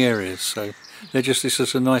surrounding areas. So it's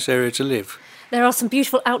just a nice area to live. There are some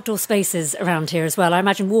beautiful outdoor spaces around here as well. I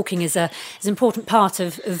imagine walking is an important part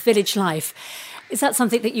of village life. Is that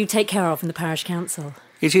something that you take care of in the Parish Council?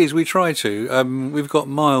 It is, we try to. We've got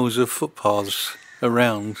miles of footpaths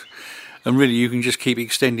around, and really you can just keep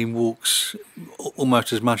extending walks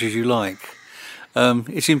almost as much as you like.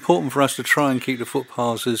 It's important for us to try and keep the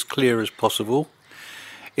footpaths as clear as possible.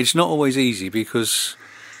 It's not always easy because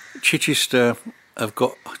Chichester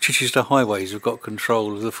Highways have got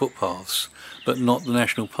control of the footpaths, but not the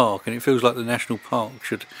National Park, and it feels like the National Park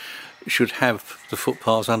should have the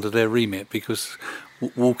footpaths under their remit, because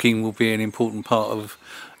walking will be an important part of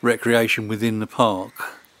recreation within the park.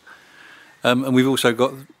 And we've also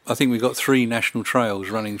got 3 national trails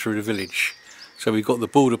running through the village. So we've got the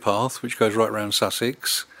Border Path, which goes right around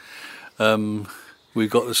Sussex. We've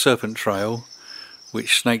got the Serpent Trail,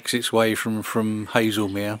 which snakes its way from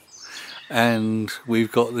Hazelmere. And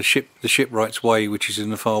we've got the Shipwright's Way, which is in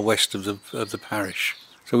the far west of the parish.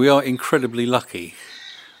 So we are incredibly lucky.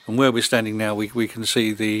 And where we're standing now, we can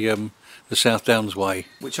see the South Downs Way,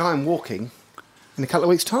 which I am walking in a couple of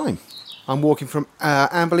weeks' time. I'm walking from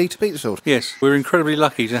Amberley to Petersfield. Yes, we're incredibly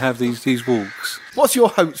lucky to have these walks. What's your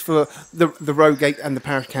hopes for the Rogate and the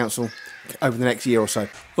Parish Council over the next year or so?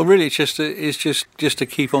 Well, really, it's just to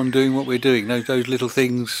keep on doing what we're doing. Those little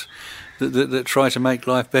things that try to make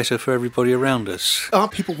life better for everybody around us. Are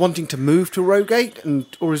people wanting to move to Rogate,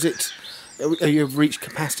 or is it? Are you reached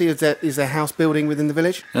capacity? Is there house building within the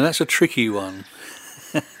village? Now that's a tricky one.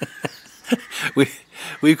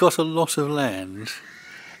 We've got a lot of land,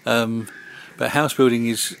 but house building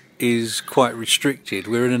is quite restricted.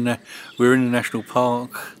 We're in a national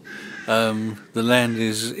park, The land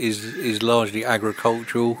is largely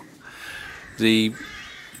agricultural. The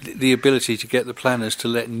ability to get the planners to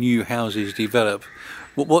let new houses develop.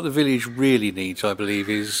 What the village really needs, I believe,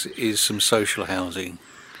 is some social housing,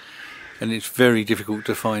 and it's very difficult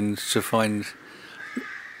to find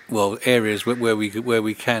areas where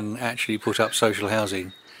we can actually put up social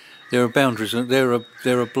housing. There are boundaries, and there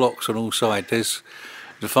are blocks on all sides.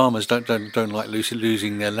 The farmers don't like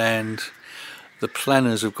losing their land. The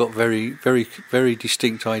planners have got very, very, very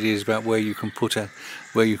distinct ideas about where you can put a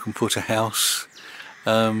house,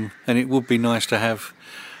 and it would be nice to have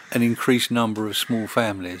an increased number of small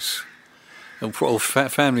families, or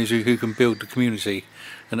families who can build the community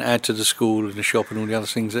and add to the school and the shop and all the other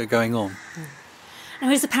things that are going on. Now,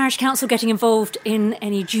 is the parish council getting involved in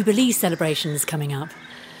any Jubilee celebrations coming up?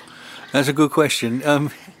 That's a good question.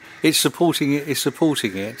 It's supporting it.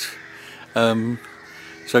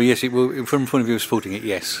 So yes, it will. From the point of view of supporting it,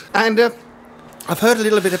 yes. And I've heard a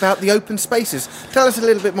little bit about the open spaces. Tell us a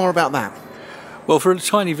little bit more about that. Well, for a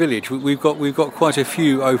tiny village, we've got quite a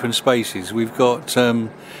few open spaces. We've got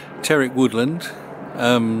Terrick Woodland,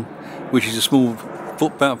 which is a small,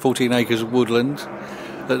 about 14 acres of woodland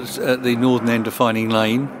at the northern end of Fining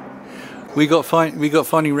Lane. We got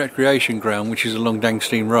Fining Recreation Ground, which is along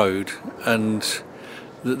Dangstein Road, and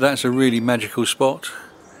that's a really magical spot.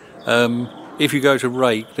 If you go to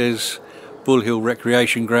Rake, there's Bull Hill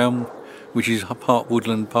Recreation Ground, which is part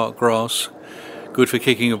woodland, part grass, good for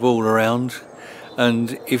kicking a ball around.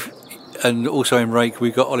 And also in Rake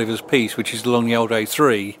we've got Oliver's Peace, which is along the old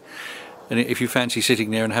A3. And if you fancy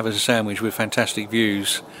sitting there and having a sandwich with fantastic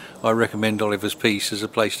views, I recommend Oliver's Peace as a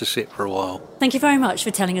place to sit for a while. Thank you very much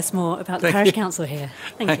for telling us more about the parish council here.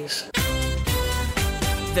 Thanks.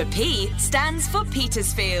 The P stands for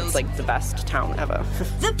Petersfield. It's like the best town ever.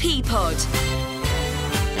 The P-Pod.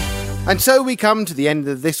 And so we come to the end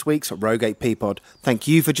of this week's Rogate P-Pod. Thank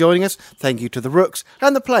you for joining us. Thank you to the Rooks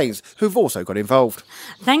and the Plains who've also got involved.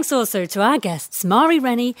 Thanks also to our guests Mari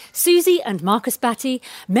Rennie, Susie and Marcus Batty,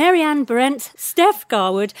 Marianne Brent, Steph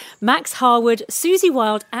Garwood, Max Harwood, Susie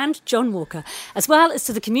Wild and John Walker, as well as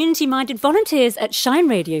to the community-minded volunteers at Shine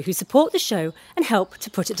Radio who support the show and help to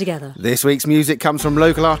put it together. This week's music comes from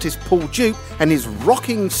local artist Paul Duke and his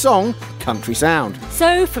rocking song, Country Sound.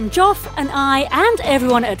 So from Joff and I and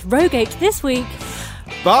everyone at Rogate this week,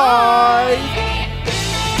 bye!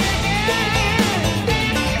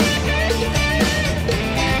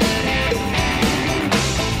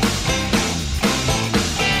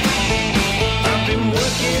 I've been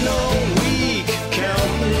working all week,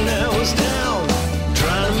 counting hours down,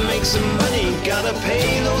 trying to make some money, gotta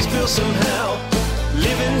pay those bills somehow.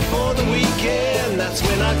 Living for the weekend, that's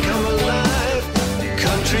when I come alive.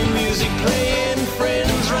 Country music playing,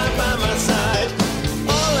 friends right by my side.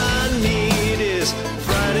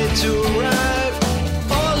 To arrive,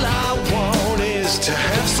 all I want is to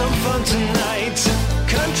have some fun tonight.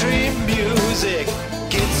 Country music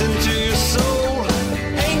gets into your soul,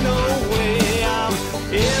 ain't no way I'm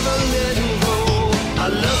ever letting go. I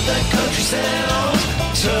love that country sound,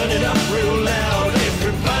 turn it up real loud.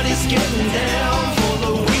 Everybody's getting down for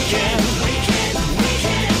the weekend.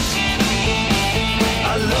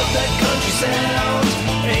 I love that country sound,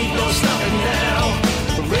 ain't no stopping now.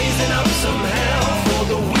 Raising up somehow for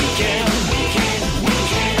the weekend.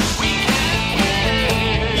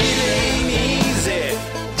 It ain't easy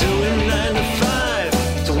doing 9 to 5.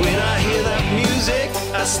 So when I hear that music,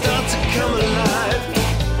 I start to come alive.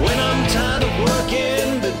 When I'm tired of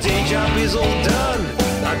working, the day job is all done.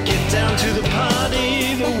 I get down to the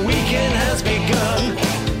party, the weekend has begun.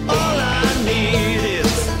 All I need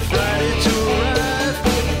is Friday to arrive.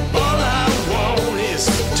 All I want is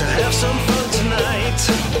to have some fun tonight.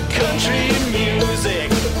 Country music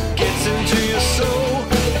gets into your soul,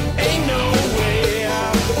 ain't no way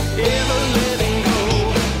I'm ever letting go.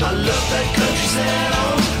 I love that country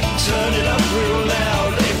sound, turn it up real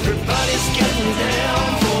loud. Everybody's getting down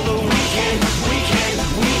for the weekend.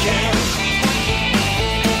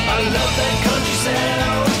 I love that country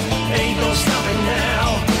sound, ain't no stopping now.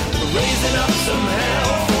 Raising up somehow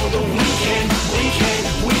for the weekend.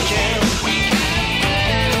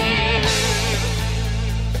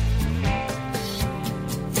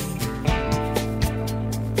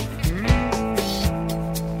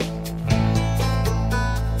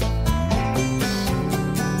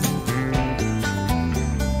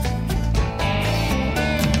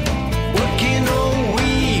 Working all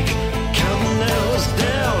week, counting hours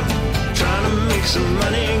down, trying to make some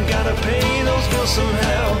money, gotta pay those bills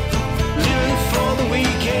somehow. Living for the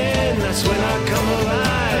weekend, that's when I come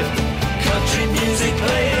alive. Country music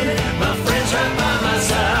playing, my friends right by my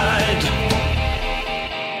side.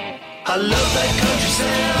 I love that country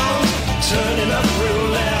sound, turn it up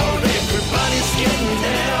real loud. Everybody's getting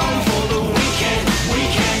down for the weekend,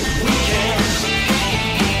 weekend, weekend.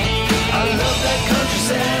 I love that country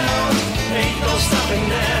sound, ain't no stopping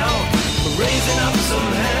now. Raising up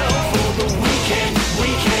somehow for the weekend,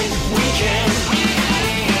 weekend, weekend.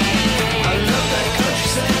 I love that country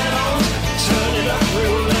sound, turn it up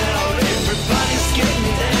real loud. Everybody's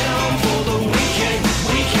getting down for the weekend,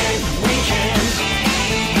 weekend, weekend.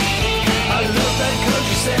 I love that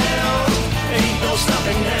country sound, ain't no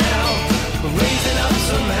stopping now. Raising up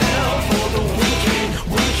somehow for the weekend,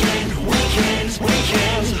 weekend, weekend,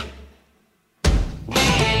 weekend.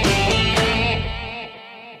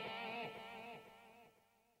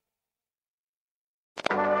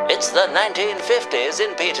 It's the 1950s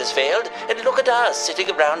in Petersfield, and look at us sitting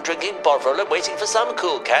around drinking Bovril and waiting for some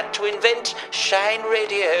cool cat to invent Shine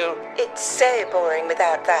Radio. It's so boring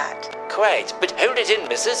without that. Quite, but hold it in,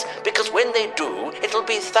 missus, because when they do, it'll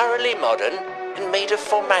be thoroughly modern and made of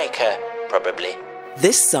Formica, probably.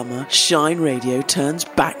 This summer, Shine Radio turns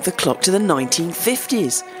back the clock to the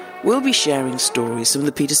 1950s. We'll be sharing stories from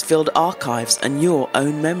the Petersfield archives and your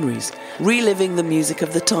own memories, reliving the music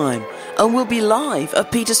of the time, and we'll be live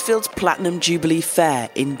at Petersfield's Platinum Jubilee Fair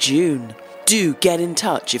in June. Do get in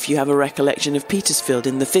touch if you have a recollection of Petersfield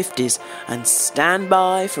in the 50s, and stand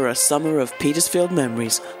by for a summer of Petersfield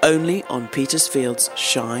memories, only on Petersfield's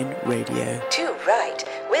Shine Radio. Too right.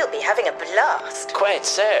 We'll be having a blast. Quite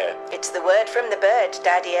so. It's the word from the bird,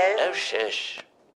 Daddy-o. Oh, shush.